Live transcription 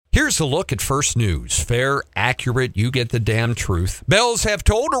Here's a look at First News. Fair, accurate, you get the damn truth. Bells have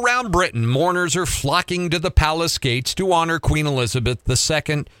tolled around Britain. Mourners are flocking to the palace gates to honor Queen Elizabeth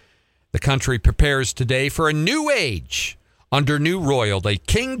II. The country prepares today for a new age under new royalty.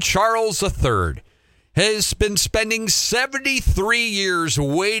 King Charles III has been spending 73 years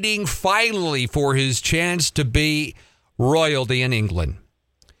waiting finally for his chance to be royalty in England.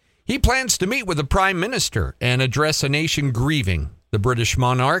 He plans to meet with the Prime Minister and address a nation grieving the British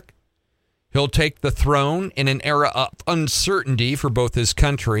monarch. He'll take the throne in an era of uncertainty for both his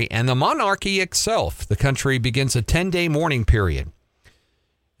country and the monarchy itself. The country begins a 10-day mourning period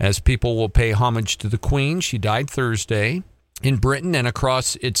as people will pay homage to the Queen. She died Thursday. In Britain and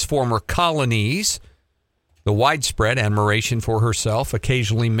across its former colonies, the widespread admiration for herself,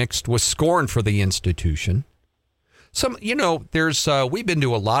 occasionally mixed with scorn for the institution. We've been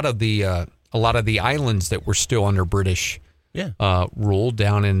to a lot of the islands that were still under British rule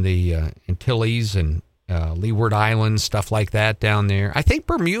down in the Antilles and Leeward Islands, stuff like that down there. I think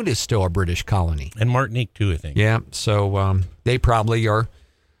Bermuda is still a British colony. And Martinique, too, I think. Yeah, so they probably are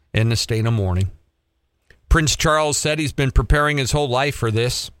in a state of mourning. Prince Charles said he's been preparing his whole life for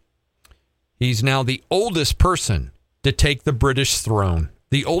this. He's now the oldest person to take the British throne,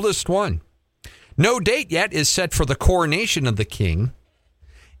 the oldest one. No date yet is set for the coronation of the king.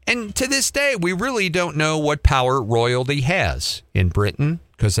 And to this day, we really don't know what power royalty has in Britain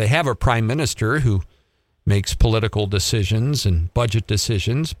because they have a prime minister who makes political decisions and budget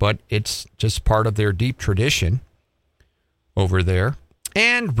decisions, but it's just part of their deep tradition over there.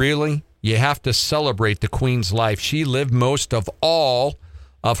 And really, you have to celebrate the Queen's life. She lived most of all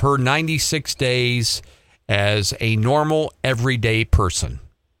of her 96 days as a normal, everyday person.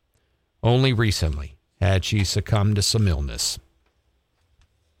 Only recently had she succumbed to some illness.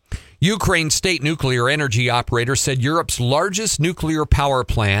 Ukraine's state nuclear energy operator said Europe's largest nuclear power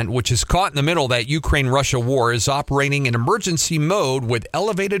plant, which is caught in the middle of that Ukraine-Russia war, is operating in emergency mode with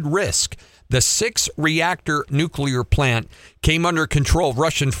elevated risk. The 6-reactor nuclear plant came under control of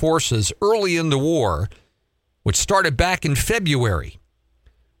Russian forces early in the war, which started back in February.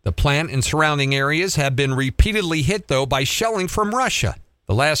 The plant and surrounding areas have been repeatedly hit, though, by shelling from Russia.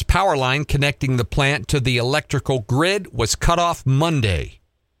 The last power line connecting the plant to the electrical grid was cut off Monday,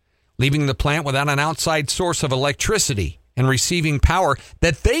 leaving the plant without an outside source of electricity and receiving power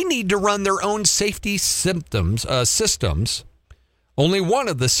that they need to run their own safety systems. Only one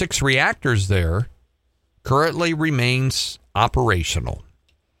of the 6 reactors there currently remains operational.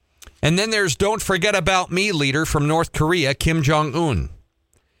 And then there's Don't Forget About Me leader from North Korea, Kim Jong-un.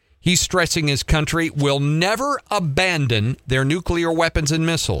 He's stressing his country will never abandon their nuclear weapons and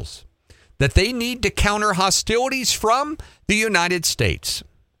missiles, that they need to counter hostilities from the United States.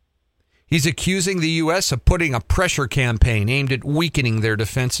 He's accusing the U.S. of putting a pressure campaign aimed at weakening their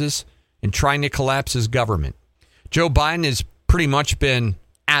defenses and trying to collapse his government. Joe Biden has pretty much been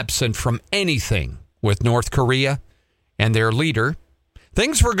absent from anything with North Korea and their leader.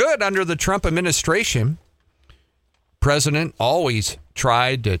 Things were good under the Trump administration. President always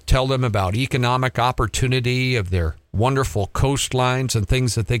tried to tell them about economic opportunity of their wonderful coastlines and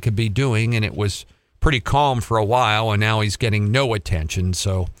things that they could be doing, and it was pretty calm for a while, and now he's getting no attention,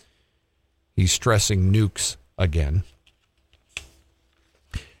 so he's stressing nukes again.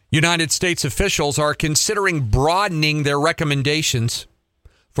 United States officials are considering broadening their recommendations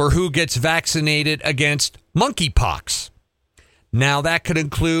for who gets vaccinated against monkeypox. Now, that could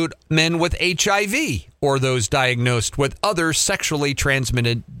include men with HIV or those diagnosed with other sexually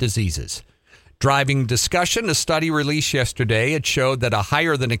transmitted diseases. Driving discussion, a study released yesterday, it showed that a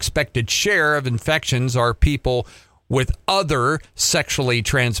higher than expected share of infections are people with other sexually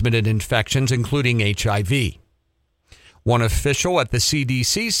transmitted infections, including HIV. One official at the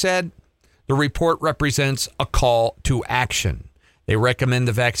CDC said the report represents a call to action. They recommend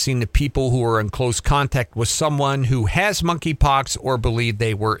the vaccine to people who are in close contact with someone who has monkeypox or believe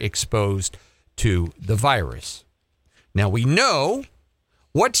they were exposed to the virus. Now, we know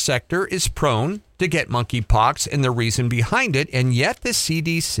what sector is prone to get monkeypox and the reason behind it, and yet the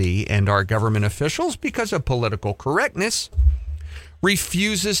CDC and our government officials, because of political correctness,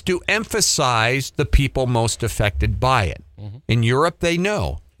 refuses to emphasize the people most affected by it. Mm-hmm. In Europe, they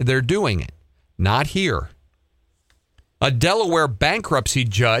know. They're doing it. Not here. A Delaware bankruptcy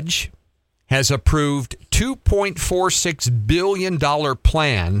judge has approved $2.46 billion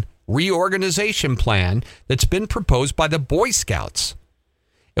reorganization plan that's been proposed by the Boy Scouts.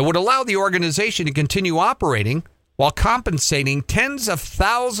 It would allow the organization to continue operating while compensating tens of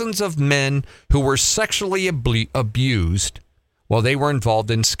thousands of men who were sexually abused while they were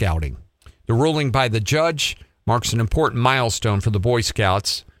involved in scouting. The ruling by the judge marks an important milestone for the Boy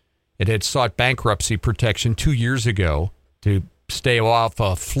Scouts It had sought bankruptcy protection 2 years ago to stay off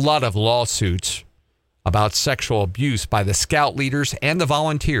a flood of lawsuits about sexual abuse by the Scout leaders and the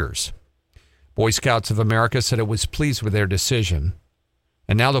volunteers. Boy Scouts of America said it was pleased with their decision.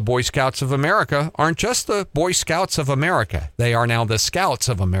 And now the Boy Scouts of America aren't just the Boy Scouts of America. They are now the Scouts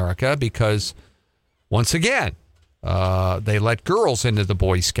of America because, once again, they let girls into the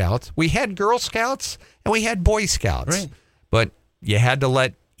Boy Scouts. We had Girl Scouts and we had Boy Scouts. Right. But you had to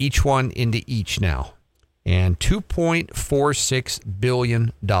let each one into each now. And $2.46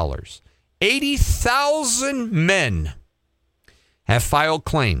 billion. 80,000 men have filed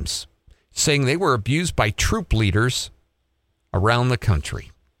claims saying they were abused by troop leaders around the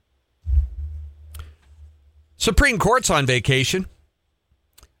country. Supreme Court's on vacation.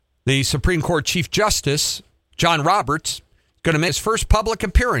 The Supreme Court Chief Justice, John Roberts, is going to make his first public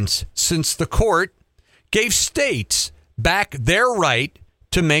appearance since the court gave states back their right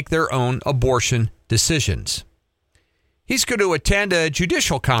to make their own abortion decisions. He's going to attend a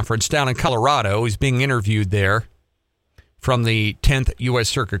judicial conference down in Colorado. He's being interviewed there from the 10th U.S.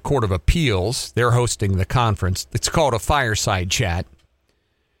 Circuit Court of Appeals. They're hosting the conference. It's called a fireside chat.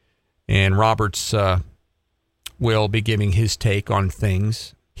 And Roberts will be giving his take on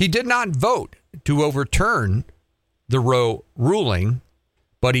things. He did not vote to overturn the Roe ruling,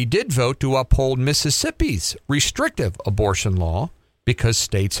 but he did vote to uphold Mississippi's restrictive abortion law because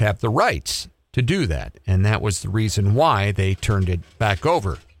states have the rights to do that. And that was the reason why they turned it back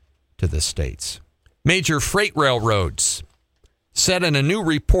over to the states. Major freight railroads said in a new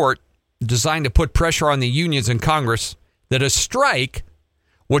report designed to put pressure on the unions in Congress that a strike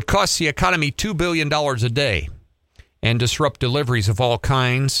would cost the economy $2 billion a day and disrupt deliveries of all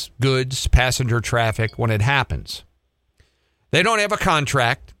kinds, goods, passenger traffic when it happens. They don't have a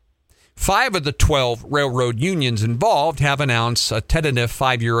contract. 5 of the 12 railroad unions involved have announced a tentative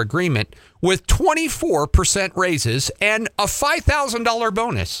 5-year agreement with 24% raises and a $5,000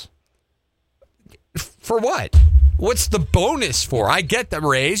 bonus. For what? What's the bonus for? I get the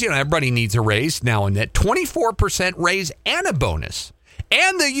raise. Everybody needs a raise now and then. 24% raise and a bonus.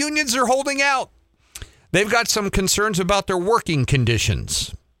 And the unions are holding out. They've got some concerns about their working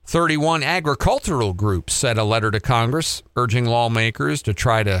conditions. 31 agricultural groups sent a letter to Congress urging lawmakers to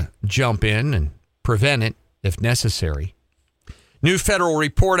try to jump in and prevent it if necessary. New federal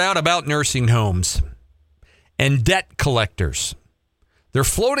report out about nursing homes and debt collectors. They're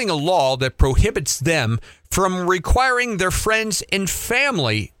floating a law that prohibits them from requiring their friends and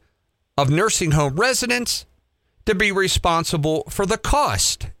family of nursing home residents to be responsible for the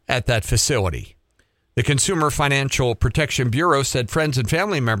cost at that facility. The Consumer Financial Protection Bureau said friends and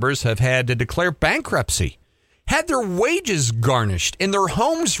family members have had to declare bankruptcy, had their wages garnished, and their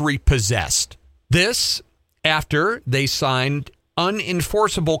homes repossessed. This after they signed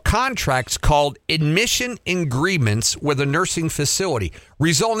unenforceable contracts called admission agreements with a nursing facility,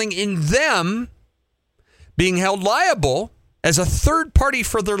 resulting in them being held liable as a third party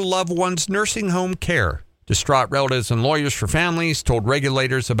for their loved one's nursing home care. Distraught relatives and lawyers for families told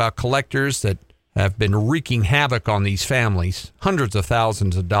regulators about collectors that have been wreaking havoc on these families, hundreds of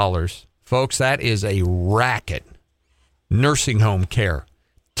thousands of dollars. Folks, that is a racket. Nursing home care,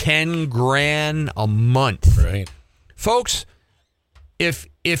 $10,000 a month. Right. Folks,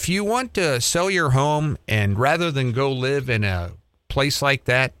 if you want to sell your home and rather than go live in a place like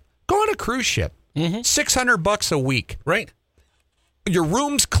that, go on a cruise ship. $600 a week. Right. Your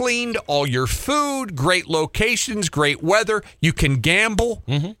room's cleaned, all your food, great locations, great weather. You can gamble.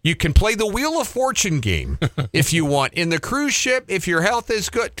 You can play the Wheel of Fortune game if you want. In the cruise ship, if your health is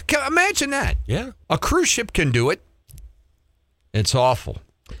good. Imagine that. Yeah. A cruise ship can do it. It's awful.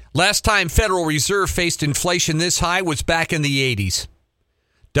 Last time Federal Reserve faced inflation this high was back in the 80s.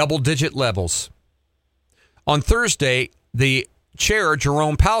 Double-digit levels. On Thursday, the chair,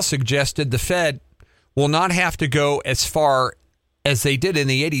 Jerome Powell, suggested the Fed will not have to go as far as they did in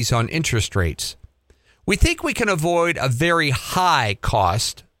the 80s on interest rates. We think we can avoid a very high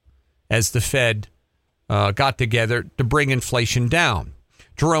cost as the Fed got together to bring inflation down.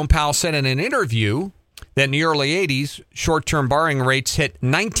 Jerome Powell said in an interview that in the early 80s, short-term borrowing rates hit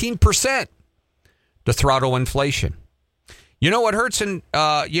 19% to throttle inflation. You know what hurts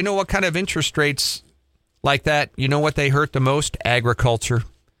you know what kind of interest rates like that, you know what they hurt the most? Agriculture.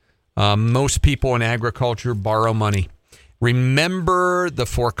 Most people in agriculture borrow money. Remember the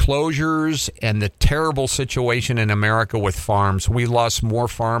foreclosures and the terrible situation in America with farms. We lost more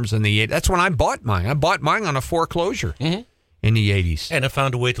farms in the 80s. That's when I bought mine. I bought mine on a foreclosure in the 80s. And I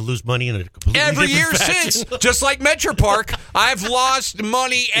found a way to lose money in a completely every different year fashion. since. Just like Metro Park, I've lost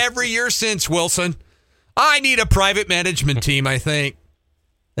money every year since, Wilson. I need a private management team, I think.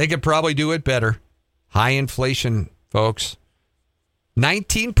 They could probably do it better. High inflation, folks.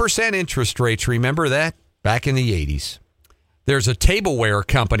 19% interest rates. Remember that? Back in the 80s. There's a tableware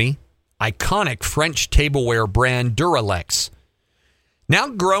company, iconic French tableware brand Duralex, now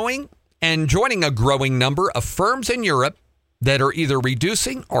growing and joining a growing number of firms in Europe that are either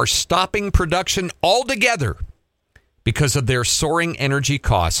reducing or stopping production altogether because of their soaring energy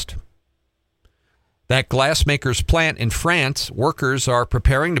cost. That glassmaker's plant in France, workers are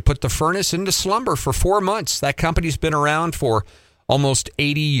preparing to put the furnace into slumber for 4 months. That company's been around for almost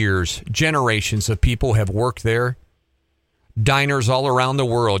 80 years. Generations of people have worked there. Diners all around the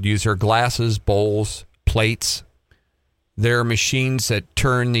world use their glasses, bowls, plates. Their machines that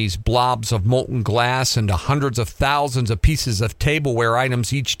turn these blobs of molten glass into hundreds of thousands of pieces of tableware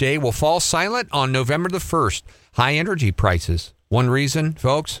items each day will fall silent on November the 1st. High energy prices. One reason,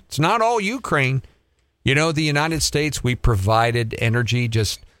 folks, it's not all Ukraine. You know, the United States, we provided energy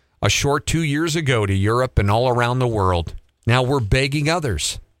just a short 2 years ago to Europe and all around the world. Now we're begging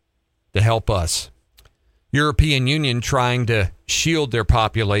others to help us. European Union trying to shield their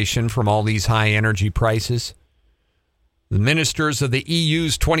population from all these high energy prices. The ministers of the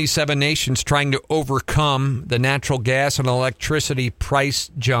EU's 27 nations trying to overcome the natural gas and electricity price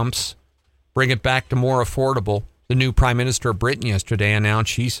jumps, bring it back to more affordable. The new Prime Minister of Britain yesterday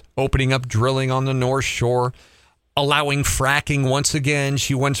announced she's opening up drilling on the North Shore, allowing fracking once again.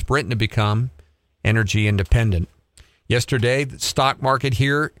 She wants Britain to become energy independent. Yesterday, the stock market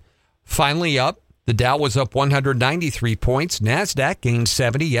here finally up. The Dow was up 193 points. NASDAQ gained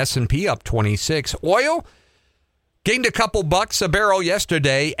 70. S&P up 26. Oil gained a couple bucks a barrel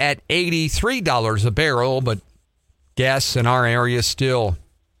yesterday at $83 a barrel, but gas in our area still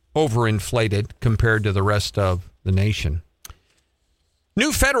overinflated compared to the rest of the nation.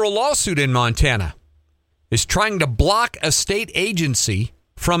 New federal lawsuit in Montana is trying to block a state agency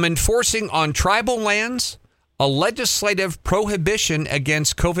from enforcing on tribal lands a legislative prohibition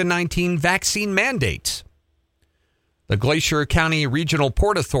against COVID-19 vaccine mandates. The Glacier County Regional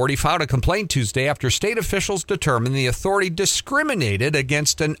Port Authority filed a complaint Tuesday after state officials determined the authority discriminated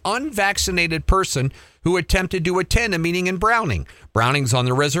against an unvaccinated person who attempted to attend a meeting in Browning. Browning's on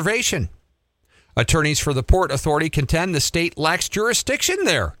the reservation. Attorneys for the Port Authority contend the state lacks jurisdiction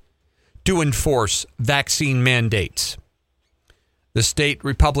there to enforce vaccine mandates. The state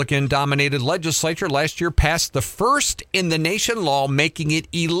Republican-dominated legislature last year passed the first in the nation law making it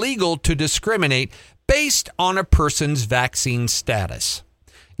illegal to discriminate based on a person's vaccine status.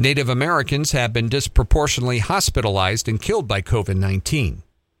 Native Americans have been disproportionately hospitalized and killed by COVID-19.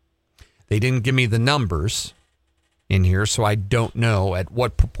 They didn't give me the numbers in here, so I don't know at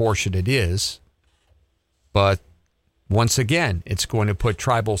what proportion it is. But once again, it's going to put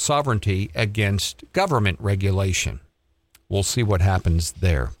tribal sovereignty against government regulation. We'll see what happens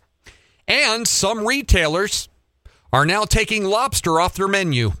there. And some retailers are now taking lobster off their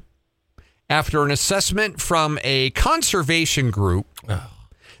menu after an assessment from a conservation group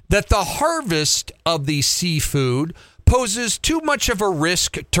that the harvest of the seafood poses too much of a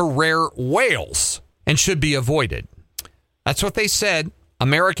risk to rare whales and should be avoided. That's what they said.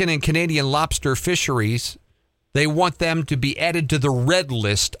 American and Canadian lobster fisheries, they want them to be added to the red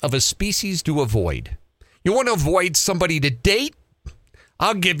list of a species to avoid. You want to avoid somebody to date?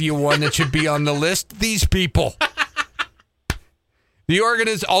 I'll give you one that should be on the list. These people.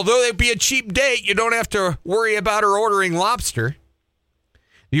 Although they'd be a cheap date, you don't have to worry about her ordering lobster.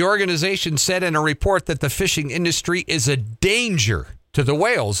 The organization said in a report that the fishing industry is a danger to the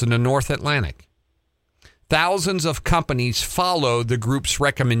whales in the North Atlantic. Thousands of companies followed the group's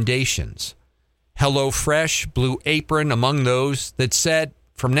recommendations. HelloFresh, Blue Apron, among those that said,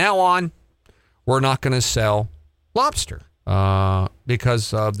 from now on, we're not going to sell lobster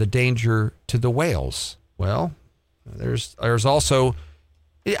because of the danger to the whales. Well, there's also,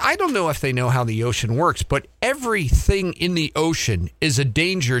 I don't know if they know how the ocean works, but everything in the ocean is a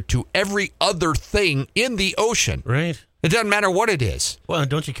danger to every other thing in the ocean. Right. It doesn't matter what it is. Well,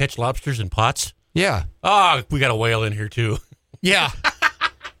 don't you catch lobsters in pots? Yeah. Oh, we got a whale in here, too. Yeah.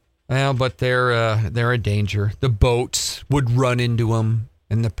 Well, but they're a danger. The boats would run into them,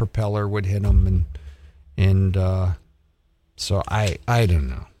 and the propeller would hit them, and so I don't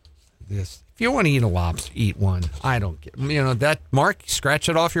know. If you want to eat a lobster, eat one. I don't get, that, Mark, scratch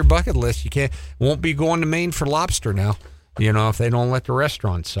it off your bucket list. You won't be going to Maine for lobster now, if they don't let the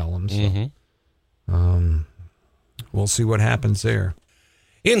restaurants sell them. So, we'll see what happens there.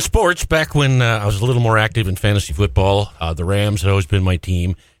 In sports, back when I was a little more active in fantasy football, the Rams had always been my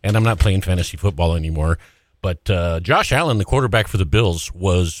team, and I'm not playing fantasy football anymore. But Josh Allen, the quarterback for the Bills,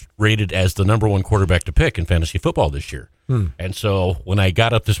 was rated as the number one quarterback to pick in fantasy football this year. And so when I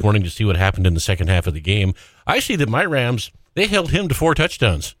got up this morning to see what happened in the second half of the game, I see that my Rams, they held him to 4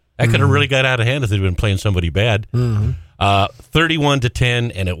 touchdowns. That could have really got out of hand if they'd been playing somebody bad.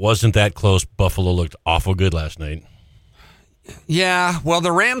 31-10, and it wasn't that close. Buffalo looked awful good last night. Yeah, well,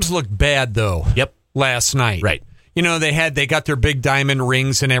 the Rams looked bad, though. Yep. Last night. Right. You know, they got their big diamond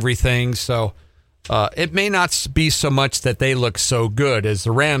rings and everything, so it may not be so much that they look so good as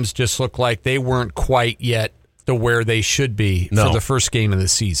the Rams just look like they weren't quite yet to where they should be for the first game of the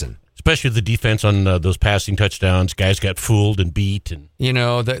season. Especially the defense on those passing touchdowns. Guys got fooled and beat. And you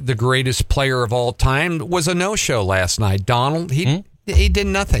know, the greatest player of all time was a no-show last night. Donald, he did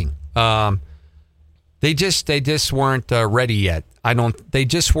nothing. They just weren't ready yet. They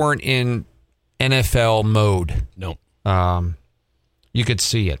just weren't in NFL mode. No. You could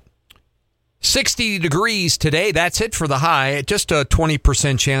see it. 60 degrees today. That's it for the high. Just a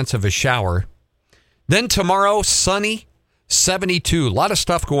 20% chance of a shower. Then tomorrow, sunny, 72. A lot of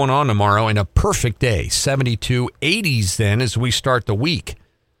stuff going on tomorrow and a perfect day. 72. 80s then as we start the week.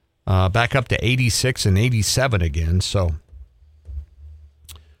 Back up to 86 and 87 again. So,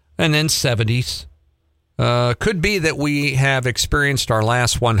 and then 70s. Could be that we have experienced our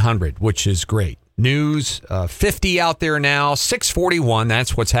last 100, which is great. News, 50 out there now, 641.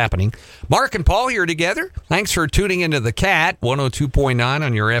 That's what's happening. Mark and Paul here together. Thanks for tuning into the Cat, 102.9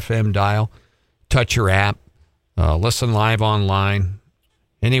 on your FM dial. Touch your app. Listen live online.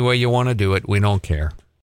 Any way you want to do it, we don't care.